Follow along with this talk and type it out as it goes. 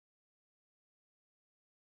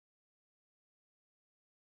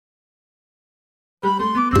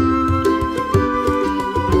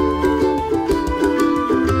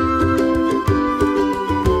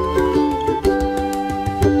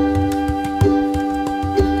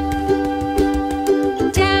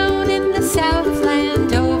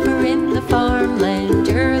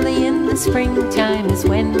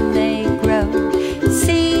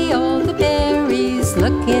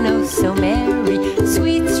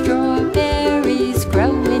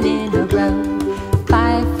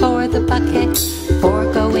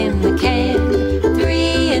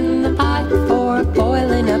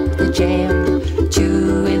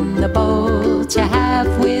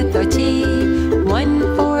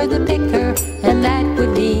for the picker, and that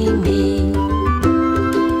would be me.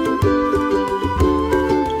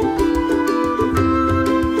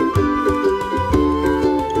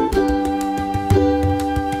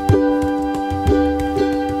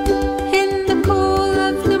 In the cool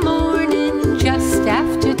of the morning, just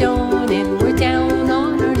after dawning, we're down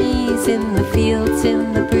on our knees in the fields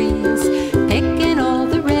in the breeze, picking all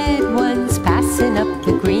the red ones, passing up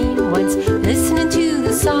the green ones, listening to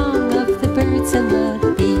the song of the birds and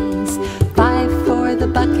the bees. 5 for the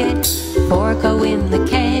bucket, 4 go in the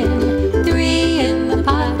can, 3 in the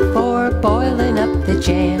pot for boiling up the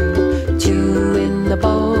jam, 2 in the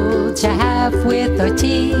bowl to have with our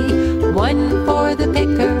tea, 1 for the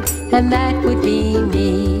picker, and that would be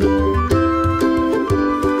me.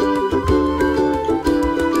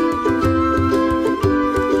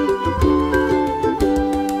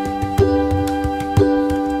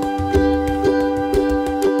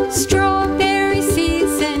 Strawberry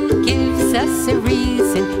season gives us a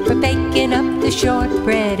reason for baking up the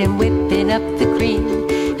shortbread and whipping up the cream.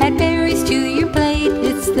 Add berries to your plate,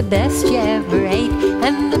 it's the best you ever ate,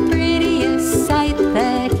 and the prettiest sight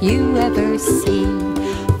that you ever seen.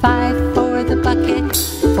 5 for the bucket,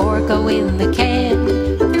 4 go in the can,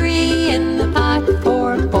 3 in the pot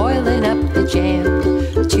for boiling up the jam,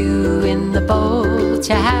 2 in the bowl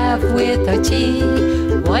to have with our tea,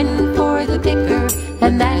 1 for the picker,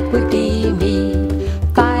 and that would be me.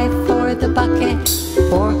 5 for the bucket,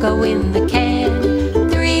 4 go in the can,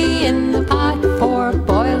 3 in the pot for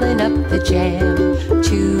boiling up the jam,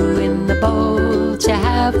 2 in the bowl to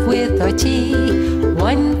have with our tea,